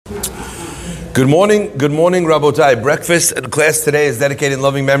Good morning, Rabotai. Breakfast and class today is dedicated in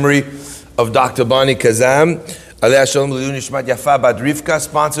loving memory of Dr. Bani Kazam, Alei Shalom L'Ilui Nishmat Yafa Bat Rivka,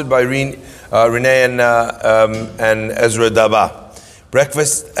 sponsored by Renee and Ezra Daba.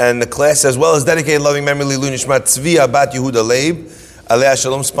 Breakfast and the class as well is dedicated in loving memory L'Ilui Nishmat Tzviya Bat Yehuda Leib, Alei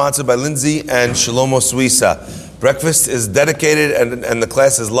Shalom, sponsored by Lindsay and Shlomo Suisa. Breakfast is dedicated and the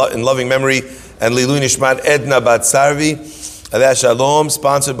class is in loving memory and L'Ilui Nishmat Edna Bat Sarvi, Alei Shalom,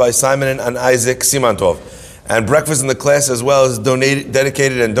 sponsored by Simon and Isaac Simantov. And breakfast in the class as well is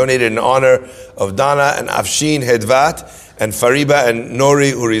dedicated and donated in honor of Dana and Afshin Hedvat and Fariba and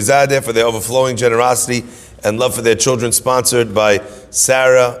Nori Urizadeh for their overflowing generosity and love for their children, sponsored by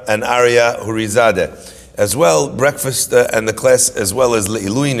Sarah and Arya Urizadeh. As well, breakfast and the class as well as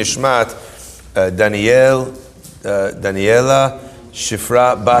Le'ilui Nishmat Daniela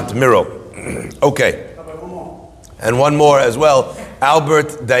Shifra Bat Miro. Okay. And one more as well,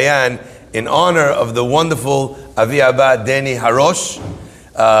 Albert Dayan, in honor of the wonderful Avi Abba Deni Harosh,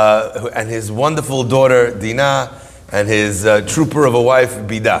 and his wonderful daughter Dina, and his trooper of a wife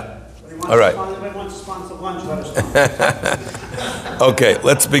Bida. All right. Okay,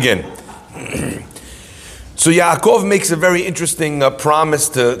 let's begin. So Yaakov makes a very interesting promise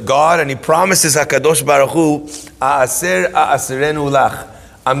to God, and he promises HaKadosh Baruch Hu, A'aser a'aserenu lach.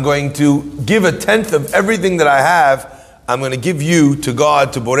 I'm going to give a tenth of everything that I have. I'm going to give you to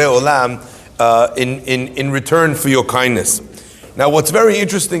God, to Borei Olam, in return for your kindness. Now, what's very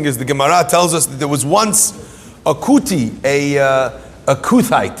interesting is the Gemara tells us that there was once a Kuti, a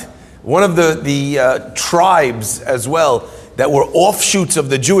Kuthite, one of the tribes as well, that were offshoots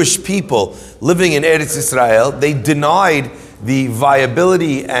of the Jewish people living in Eretz Israel. They denied the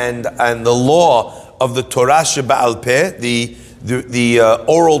viability and the law of the Torah Sheba'al Peh, the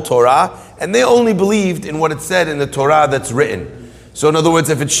oral Torah, and they only believed in what it said in the Torah that's written. So in other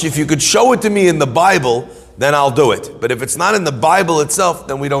words, if you could show it to me in the Bible, then I'll do it. But if it's not in the Bible itself,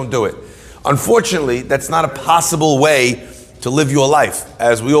 then we don't do it. Unfortunately, that's not a possible way to live your life.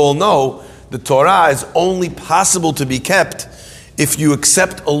 As we all know, the Torah is only possible to be kept if you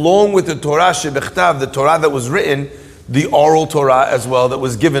accept, along with the Torah Shebechtav, the Torah that was written, the oral Torah as well that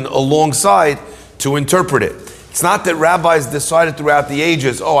was given alongside to interpret it. It's not that rabbis decided throughout the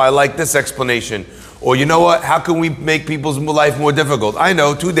ages, I like this explanation. Or you know what, how can we make people's life more difficult? I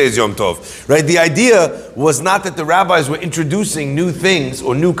know, 2 days Yom Tov. Right? The idea was not that the rabbis were introducing new things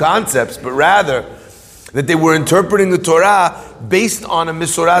or new concepts, but rather that they were interpreting the Torah based on a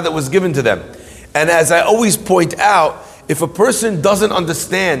Misorah that was given to them. And as I always point out, if a person doesn't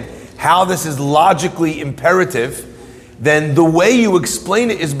understand how this is logically imperative, then the way you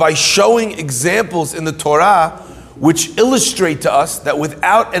explain it is by showing examples in the Torah which illustrate to us that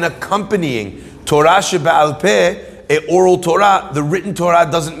without an accompanying Torah Sheba'al Peh, a oral Torah, the written Torah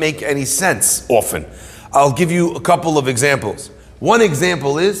doesn't make any sense often. I'll give you a couple of examples. One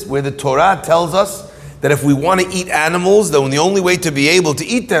example is where the Torah tells us that if we want to eat animals, then the only way to be able to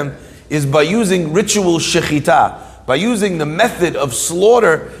eat them is by using ritual shechita, by using the method of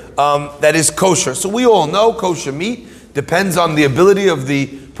slaughter that is kosher. So we all know kosher meat depends on the ability of the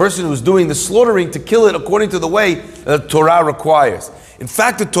person who's doing the slaughtering to kill it according to the way the Torah requires. In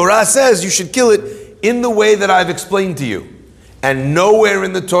fact, the Torah says you should kill it in the way that I've explained to you. And nowhere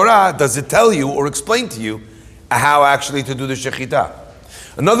in the Torah does it tell you or explain to you how actually to do the shechita.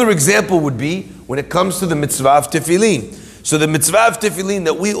 Another example would be when it comes to the mitzvah of tefillin. So the mitzvah of tefillin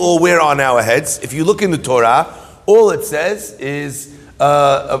that we all wear on our heads, if you look in the Torah, all it says is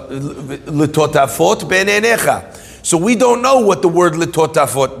l'totafot ben einecha. So we don't know what the word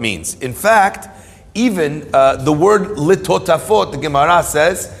litotafot means. In fact, even the word litotafot, the Gemara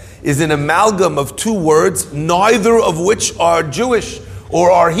says, is an amalgam of two words, neither of which are Jewish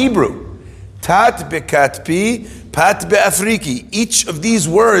or are Hebrew. Tat bekatpi, pat be'afriki. Each of these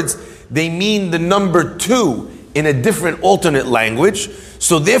words, they mean the number 2 in a different alternate language.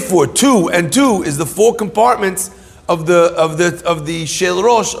 So therefore, 2 and 2 is the 4 compartments of the shel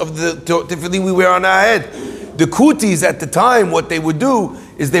rosh, of the tefillin we wear on our head. The Kutis at the time, what they would do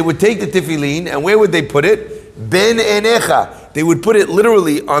is they would take the tefillin, and where would they put it? Ben enecha. They would put it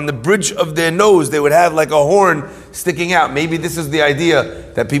literally on the bridge of their nose. They would have like a horn sticking out. Maybe this is the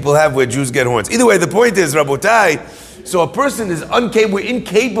idea that people have where Jews get horns. Either way, the point is, Rabotai, so a person is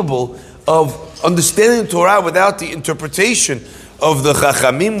incapable of understanding the Torah without the interpretation of the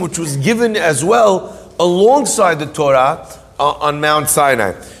Chachamim, which was given as well alongside the Torah on Mount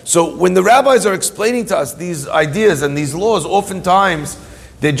Sinai. So when the rabbis are explaining to us these ideas and these laws, oftentimes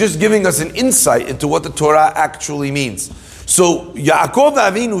they're just giving us an insight into what the Torah actually means. So Yaakov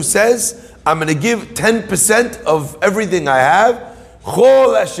Avinu says, I'm going to give 10% of everything I have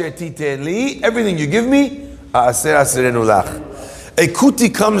Chol asher titen li, everything you give me, a'aser aserenu lach. A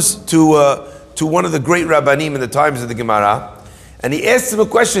Kuti comes to one of the great Rabbanim in the times of the Gemara, and he asks him a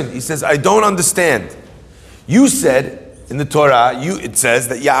question. He says, I don't understand. You said in the Torah, it says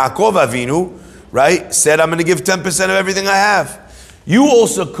that Yaakov Avinu, right, said, I'm going to give 10% of everything I have. You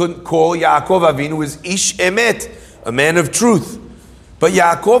also couldn't call Yaakov Avinu as Ish Emet, a man of truth. But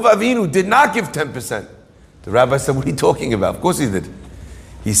Yaakov Avinu did not give 10%. The rabbi said, what are you talking about? Of course he did.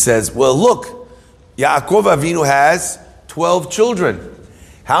 He says, well, look, Yaakov Avinu has 12 children.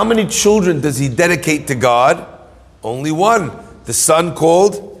 How many children does he dedicate to God? Only one. The son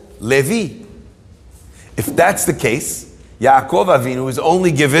called Levi. If that's the case, Yaakov Avinu is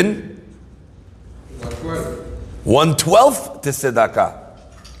only given 1/12 to tzedakah.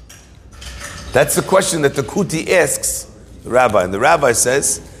 That's the question that the Kuti asks the rabbi. And the rabbi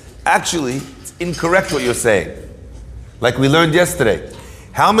says, actually, it's incorrect what you're saying. Like we learned yesterday.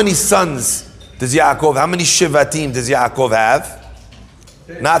 How many sons does Yaakov, how many Shivatim does Yaakov have?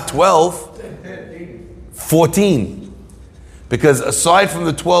 Not 12, 14. Because aside from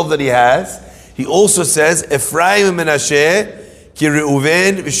the 12 that he has, he also says, Ephraim and Menashe, Ki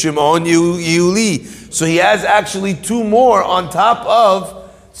Reuven, V'Shimon Yuli. So he has actually 2 more on top of,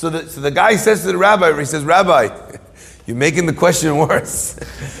 so the guy says to the rabbi, he says, Rabbi, you're making the question worse.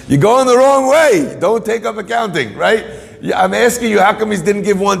 You're going the wrong way. Don't take up accounting, right? I'm asking you, how come he didn't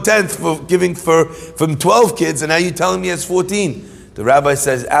give 1/10 for giving from 12 kids, and now you're telling me he has 14? The rabbi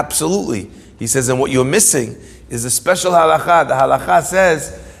says, absolutely. He says, and what you're missing is a special halakha. The halakha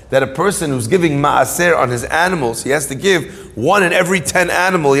says that a person who's giving ma'aser on his animals, he has to give 1 in every 10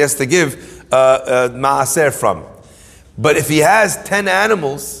 animal, he has to give ma'aser from. But if he has 10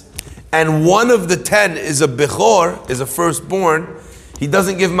 animals, and 1 of the 10 is a bechor, is a firstborn, he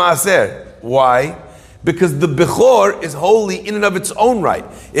doesn't give ma'aser. Why? Because the bechor is holy in and of its own right.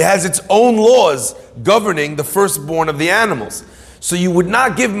 It has its own laws governing the firstborn of the animals. So you would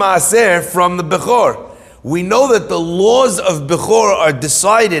not give maaser from the bechor. We know that the laws of bechor are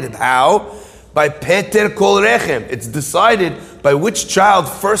decided how? By peter kol rechem. It's decided by which child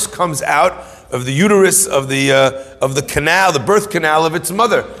first comes out of the uterus of the canal, the birth canal of its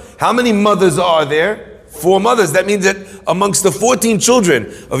mother. How many mothers are there? 4 mothers. That means that amongst the 14 children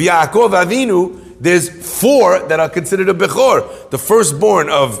of Yaakov Avinu, there's 4 that are considered a bechor. The firstborn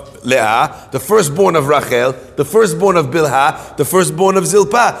of Leah, the firstborn of Rachel, the firstborn of Bilhah, the firstborn of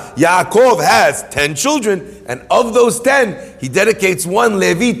Zilpah. Yaakov has 10 children, and of those 10, he dedicates 1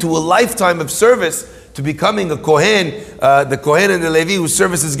 Levi to a lifetime of service to becoming a Kohen, the Kohen and the Levi whose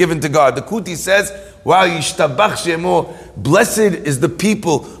service is given to God. The Kuti says, wow, yishtabach shemo, blessed is the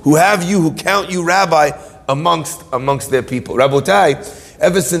people who have you, who count you rabbi amongst their people. Rabotai,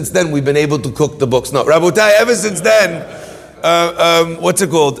 ever since then, we've been able to cook the books. No, Rabotai, ever since then,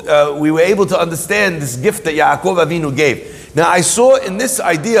 we were able to understand this gift that Yaakov Avinu gave. Now, I saw in this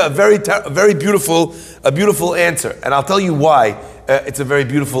idea a very beautiful answer, and I'll tell you why it's a very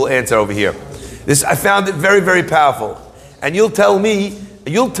beautiful answer over here. I found it very, very powerful, and you'll tell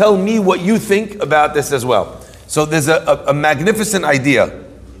me what you think about this as well. So there's a magnificent idea.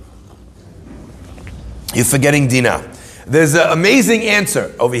 You're forgetting Dinah. There's an amazing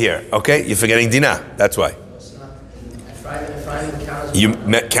answer over here, okay? You're forgetting Dinah, that's why. You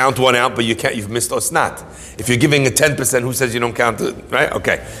count 1 out, but you've missed Osnat. If you're giving a 10%, who says you don't count it, right?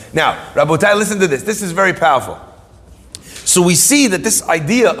 Okay. Now, Rabotai, listen to this. This is very powerful. So we see that this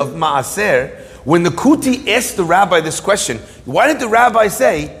idea of Ma'aser, when the Kuti asked the rabbi this question, why did the rabbi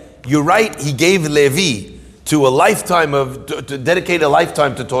say, you're right, he gave Levi to dedicate a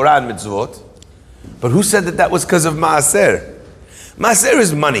lifetime to Torah and mitzvot? But who said that was because of Ma'aser? Ma'aser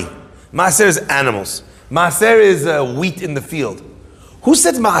is money. Ma'aser is animals. Ma'aser is wheat in the field. Who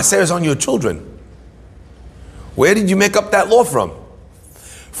said Ma'aser is on your children? Where did you make up that law from?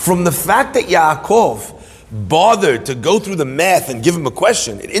 From the fact that Yaakov bothered to go through the math and give him a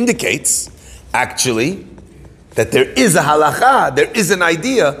question, it indicates, actually, that there is a halacha, there is an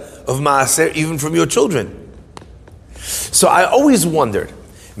idea of Ma'aser even from your children. So I always wondered,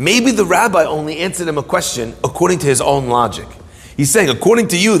 maybe the rabbi only answered him a question according to his own logic. He's saying, according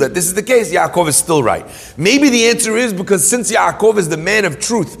to you, that this is the case, Yaakov is still right. Maybe the answer is because since Yaakov is the man of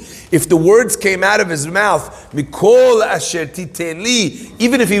truth, if the words came out of his mouth, Mikol asher titen li,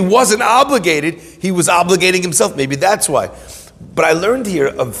 even if he wasn't obligated, he was obligating himself. Maybe that's why. But I learned here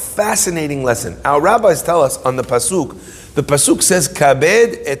a fascinating lesson. Our rabbis tell us on the pasuk says,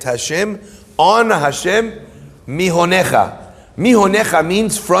 Kabed et Hashem, honor Hashem, mihonecha. Mihonecha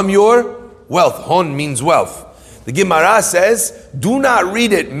means from your wealth. Hon means wealth. The Gemara says, do not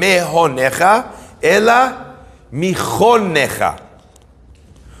read it mehonecha, ela michonecha.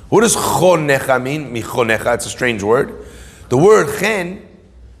 What does chonecha mean? Michonecha, it's a strange word. The word chen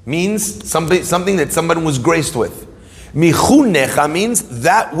means something that somebody was graced with. Michunecha means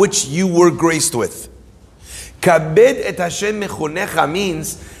that which you were graced with. Kabed et Hashem mechunecha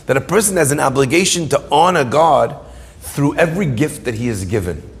means that a person has an obligation to honor God through every gift that he is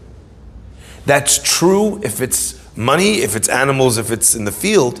given. That's true if it's money, if it's animals, if it's in the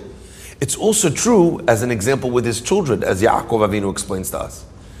field. It's also true as an example with his children, as Yaakov Avinu explains to us.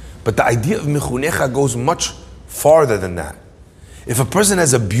 But the idea of mechunecha goes much farther than that. If a person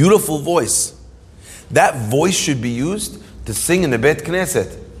has a beautiful voice, that voice should be used to sing in the Beit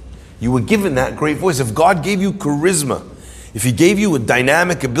Knesset. You were given that great voice. If God gave you charisma, if He gave you a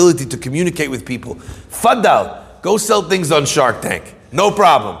dynamic ability to communicate with people, Faddal, go sell things on Shark Tank. No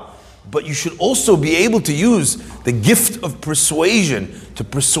problem. But you should also be able to use the gift of persuasion to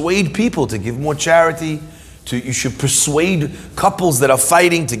persuade people to give more charity. You should persuade couples that are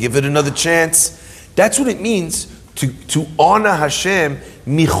fighting to give it another chance. That's what it means to honor Hashem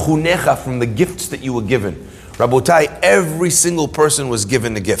michunecha, from the gifts that you were given. Rabotai, every single person was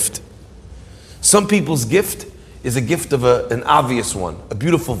given a gift. Some people's gift is a gift of an obvious one, a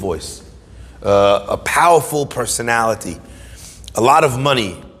beautiful voice, a powerful personality, a lot of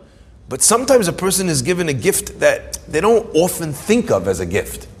money. But sometimes a person is given a gift that they don't often think of as a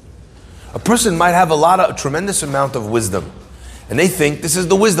gift. A person might have a tremendous amount of wisdom, and they think, this is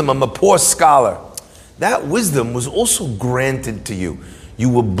the wisdom, I'm a poor scholar. That wisdom was also granted to you. You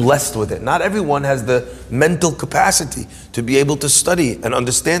were blessed with it. Not everyone has the mental capacity to be able to study and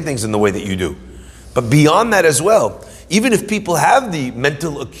understand things in the way that you do. But beyond that as well, even if people have the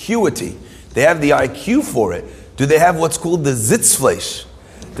mental acuity, they have the IQ for it, do they have what's called the sitzfleisch?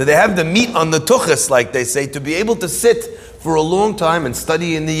 Do they have the meat on the tuchus, like they say, to be able to sit for a long time and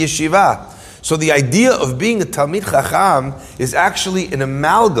study in the yeshiva? So the idea of being a Talmid Chacham is actually an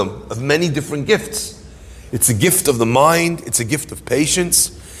amalgam of many different gifts. It's a gift of the mind, it's a gift of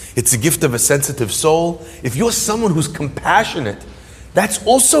patience, it's a gift of a sensitive soul. If you're someone who's compassionate, that's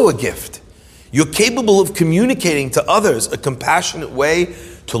also a gift. You're capable of communicating to others a compassionate way,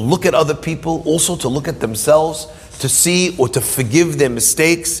 to look at other people, also to look at themselves, to see or to forgive their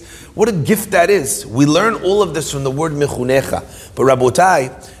mistakes. What a gift that is. We learn all of this from the word mechunecha. But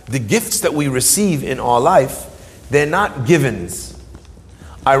Rabotai, the gifts that we receive in our life, they're not givens.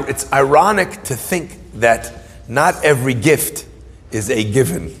 It's ironic to think that not every gift is a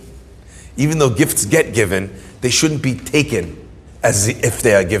given. Even though gifts get given, they shouldn't be taken as if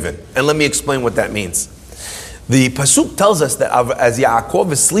they are given. And let me explain what that means. The Pasuk tells us that as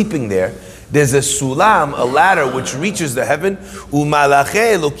Yaakov is sleeping there, there's a sulam, a ladder which reaches the heaven.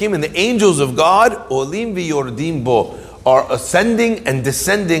 U'malachei Elokim, and the angels of God, olim v'yordim bo, are ascending and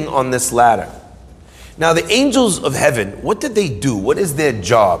descending on this ladder. Now the angels of heaven, what did they do? What is their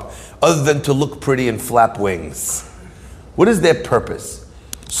job? Other than to look pretty and flap wings. What is their purpose?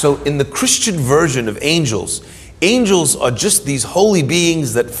 So in the Christian version of angels, angels are just these holy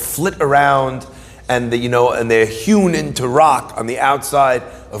beings that flit around and they're hewn into rock on the outside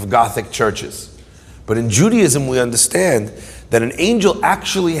of Gothic churches. But in Judaism, we understand that an angel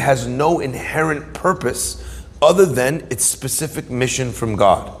actually has no inherent purpose other than its specific mission from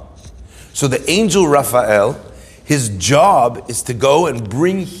God. So the angel Raphael, his job is to go and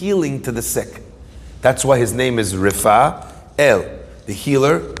bring healing to the sick. That's why his name is Raphael, the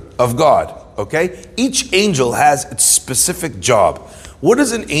healer of God. Okay? Each angel has its specific job. What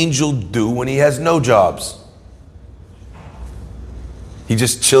does an angel do when he has no jobs? He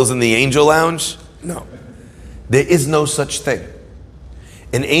just chills in the angel lounge? No. There is no such thing.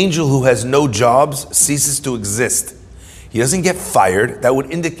 An angel who has no jobs ceases to exist. He doesn't get fired. That would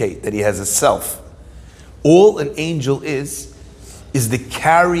indicate that he has a self. All an angel is the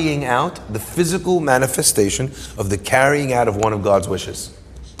carrying out, the physical manifestation of the carrying out of one of God's wishes.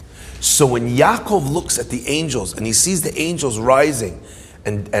 So when Yaakov looks at the angels and he sees the angels rising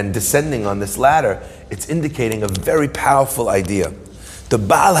and descending on this ladder, it's indicating a very powerful idea. The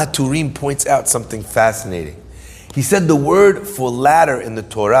Baal HaTurim points out something fascinating. He said the word for ladder in the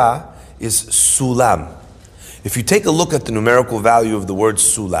Torah is sulam. If you take a look at the numerical value of the word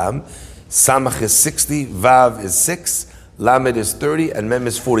sulam, Samach is 60, Vav is 6, Lamed is 30, and Mem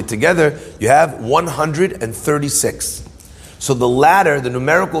is 40. Together, you have 136. So the ladder, the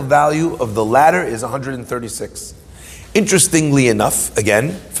numerical value of the ladder is 136. Interestingly enough,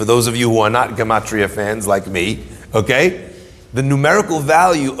 again, for those of you who are not Gematria fans like me, okay, the numerical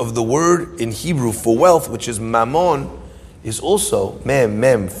value of the word in Hebrew for wealth, which is mammon, is also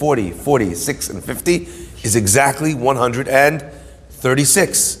mem, 40, 46, and 50, is exactly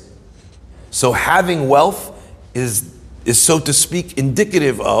 136. So having wealth is is, so to speak,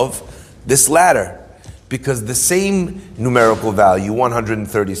 indicative of this ladder. Because the same numerical value,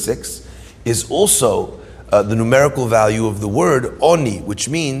 136, is also the numerical value of the word oni, which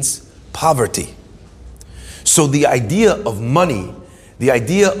means poverty. So the idea of money, the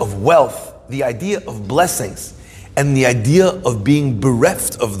idea of wealth, the idea of blessings, and the idea of being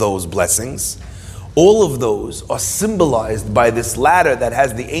bereft of those blessings, all of those are symbolized by this ladder that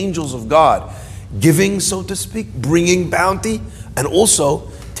has the angels of God giving, so to speak, bringing bounty, and also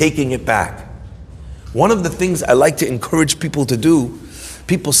taking it back. One of the things I like to encourage people to do,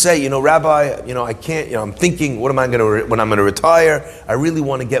 people say, Rabbi, I can't, I'm thinking, when I'm going to retire, I really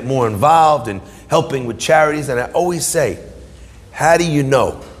want to get more involved in helping with charities. And I always say, how do you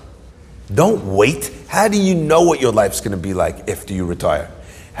know? Don't wait. How do you know what your life's going to be like after you retire?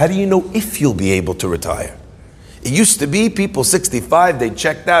 How do you know if you'll be able to retire? It used to be people 65, they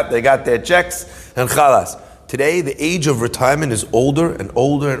checked out, they got their checks, and khalas. Today, the age of retirement is older and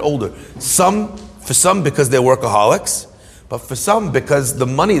older and older. For some because they're workaholics, but for some because the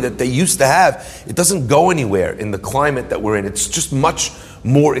money that they used to have, it doesn't go anywhere in the climate that we're in. It's just much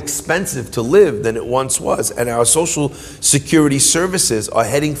more expensive to live than it once was. And our social security services are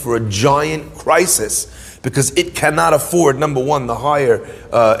heading for a giant crisis because it cannot afford, number one, the higher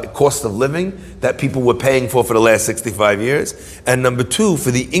cost of living that people were paying for the last 65 years, and number two, for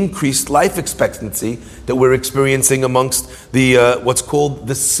the increased life expectancy that we're experiencing amongst the what's called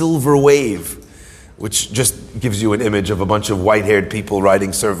the silver wave, which just gives you an image of a bunch of white-haired people riding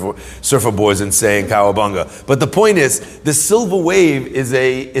surfboards and saying cowabunga. But the point is, the silver wave is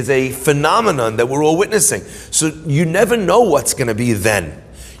a phenomenon that we're all witnessing. So you never know what's going to be then.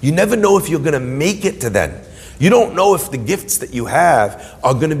 You never know if you're going to make it to then. You don't know if the gifts that you have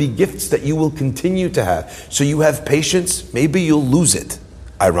are going to be gifts that you will continue to have. So you have patience, maybe you'll lose it,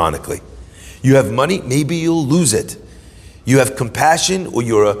 ironically. You have money, maybe you'll lose it. You have compassion, or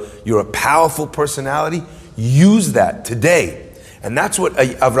you're a powerful personality, use that today. And that's what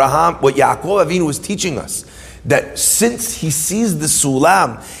what Yaakov Avinu was teaching us. That since he sees the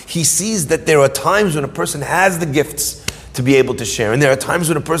sulam, he sees that there are times when a person has the gifts to be able to share, and there are times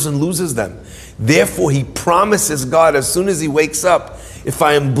when a person loses them. Therefore, he promises God as soon as he wakes up, if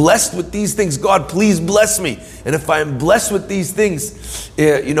I am blessed with these things, God, please bless me. And if I am blessed with these things, from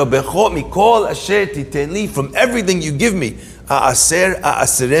everything you give me, now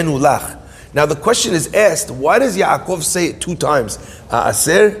the question is asked, why does Yaakov say it 2 times? I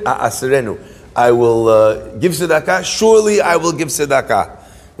will give tzedakah, surely I will give tzedakah.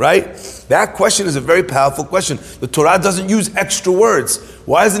 Right? That question is a very powerful question. The Torah doesn't use extra words.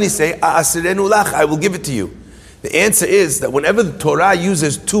 Why doesn't he say, I will give it to you? The answer is that whenever the Torah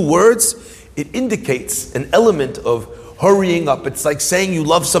uses 2 words, it indicates an element of hurrying up. It's like saying you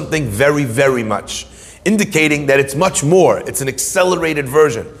love something very, very much, indicating that it's much more. It's an accelerated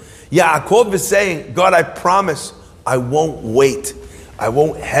version. Yaakov is saying, God, I promise I won't wait. I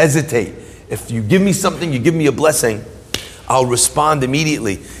won't hesitate. If you give me something, you give me a blessing, I'll respond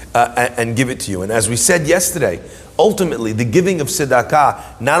immediately and give it to you. And as we said yesterday, ultimately the giving of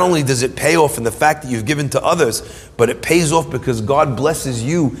tzedakah, not only does it pay off in the fact that you've given to others, but it pays off because God blesses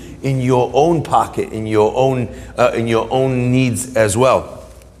you in your own pocket, in your own needs as well.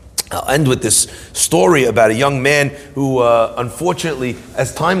 I'll end with this story about a young man who, unfortunately,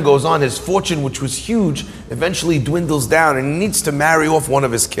 as time goes on, his fortune, which was huge, eventually dwindles down, and he needs to marry off one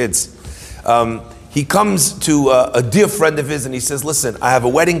of his kids. He comes to a dear friend of his and he says, listen, I have a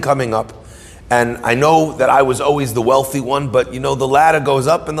wedding coming up, and I know that I was always the wealthy one, but the ladder goes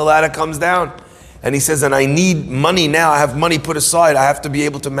up and the ladder comes down. And he says, and I need money now. I have money put aside. I have to be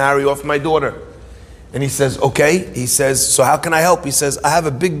able to marry off my daughter. And he says, okay. He says, so how can I help? He says, I have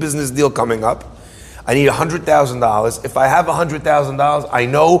a big business deal coming up. I need $100,000. If I have $100,000, I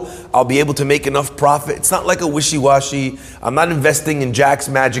know I'll be able to make enough profit. It's not like a wishy-washy. I'm not investing in Jack's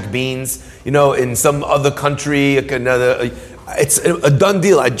Magic Beans, in some other country. It's a done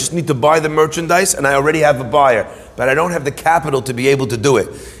deal. I just need to buy the merchandise, and I already have a buyer, but I don't have the capital to be able to do it.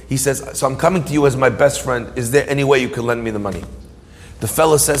 He says, so I'm coming to you as my best friend. Is there any way you can lend me the money? The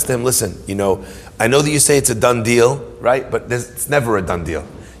fella says to him, listen, I know that you say it's a done deal, right? But it's never a done deal.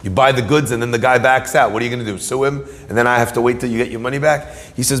 You buy the goods and then the guy backs out. What are you going to do? Sue him? And then I have to wait till you get your money back?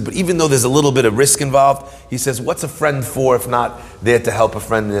 He says, but even though there's a little bit of risk involved, he says, what's a friend for if not there to help a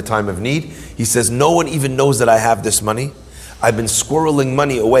friend in a time of need? He says, no one even knows that I have this money. I've been squirreling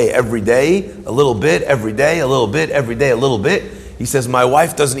money away every day, a little bit, every day, a little bit, every day, a little bit. He says, my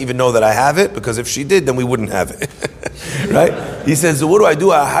wife doesn't even know that I have it, because if she did, then we wouldn't have it. Right? He says, so what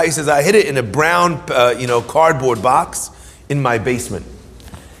do? He says, I hid it in a brown, cardboard box in my basement.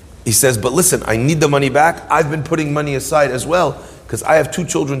 He says, but listen, I need the money back. I've been putting money aside as well because I have 2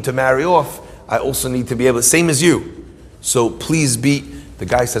 children to marry off. I also need to be able, same as you. So please be, the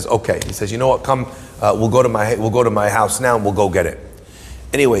guy says, okay. He says, you know what, come, we'll go to my house now and we'll go get it.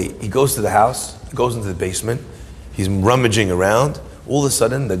 Anyway, he goes to the house, he goes into the basement, he's rummaging around. All of a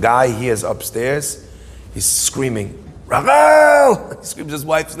sudden, the guy hears upstairs, he's screaming, Rachel! He screams his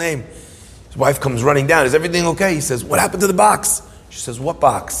wife's name. His wife comes running down. Is everything okay? He says, what happened to the box? She says, what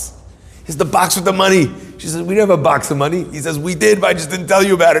box? It's the box with the money. She says, we didn't have a box of money. He says, we did, but I just didn't tell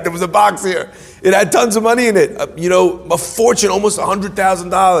you about it. There was a box here. It had tons of money in it. A fortune, almost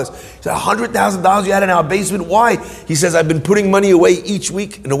 $100,000. He said, $100,000 you had in our basement? Why? He says, I've been putting money away each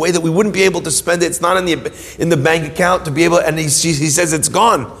week in a way that we wouldn't be able to spend it. It's not in the bank account to be able, and he says it's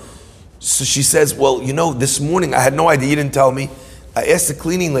gone. So she says, well, this morning, I had no idea, you didn't tell me. I asked the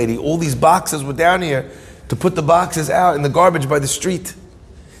cleaning lady, all these boxes were down here, to put the boxes out in the garbage by the street.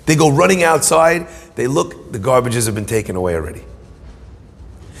 They go running outside, they look, the garbages have been taken away already.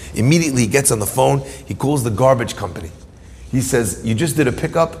 Immediately he gets on the phone, he calls the garbage company. He says, you just did a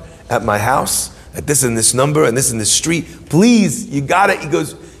pickup at my house, at this and this number, and this and this street. Please, you got it. He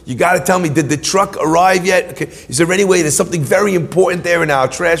goes, you got to tell me, did the truck arrive yet? Okay. Is there any way, there's something very important there in our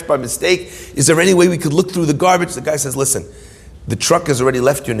trash by mistake? Is there any way we could look through the garbage? The guy says, listen, the truck has already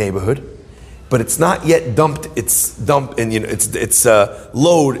left your neighborhood, but it's not yet dumped. It's dumped and it's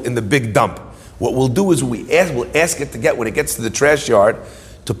load in the big dump. What we'll do is we'll ask it to get, when it gets to the trash yard,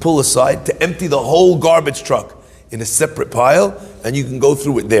 to pull aside, to empty the whole garbage truck in a separate pile, and you can go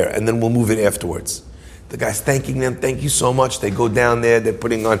through it there, and then we'll move it afterwards. The guy's thanking them, thank you so much. They go down there, they're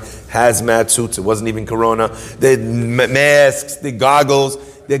putting on hazmat suits, it wasn't even Corona. They masks, the goggles,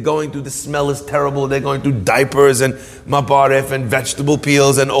 they're going through, the smell is terrible, they're going through diapers and mabaref and vegetable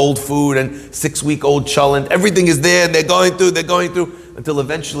peels and old food and 6-week-old cholent. Everything is there, and they're going through, until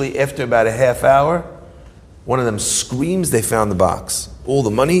eventually, after about a half hour, one of them screams they found the box. All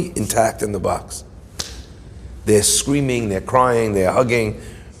the money intact in the box. They're screaming, they're crying, they're hugging.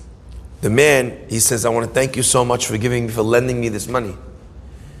 The man, he says, I want to thank you so much for lending me this money.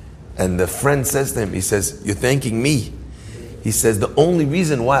 And the friend says to him, he says, you're thanking me. He says, the only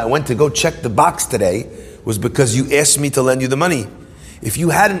reason why I went to go check the box today was because you asked me to lend you the money. If you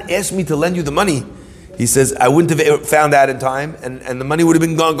hadn't asked me to lend you the money, he says, I wouldn't have found out in time, and the money would have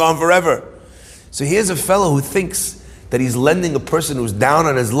been gone forever. So here's a fellow who thinks that he's lending a person who's down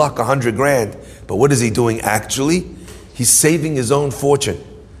on his luck $100,000. But what is he doing actually? He's saving his own fortune.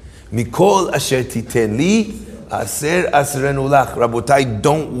 Mikol asher titen li, aser asrenu lach. Rabotai,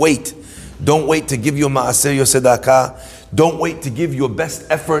 don't wait. Don't wait to give your ma'aser, your tzedakah. Don't wait to give your best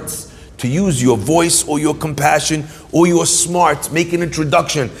efforts, to use your voice or your compassion or your smarts. Make an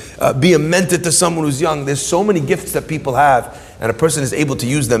introduction. Be a mentor to someone who's young. There's so many gifts that people have, and a person is able to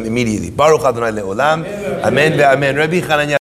use them immediately. Baruch Adonai le'olam. Amen ve'amen. Rabbi Chananya.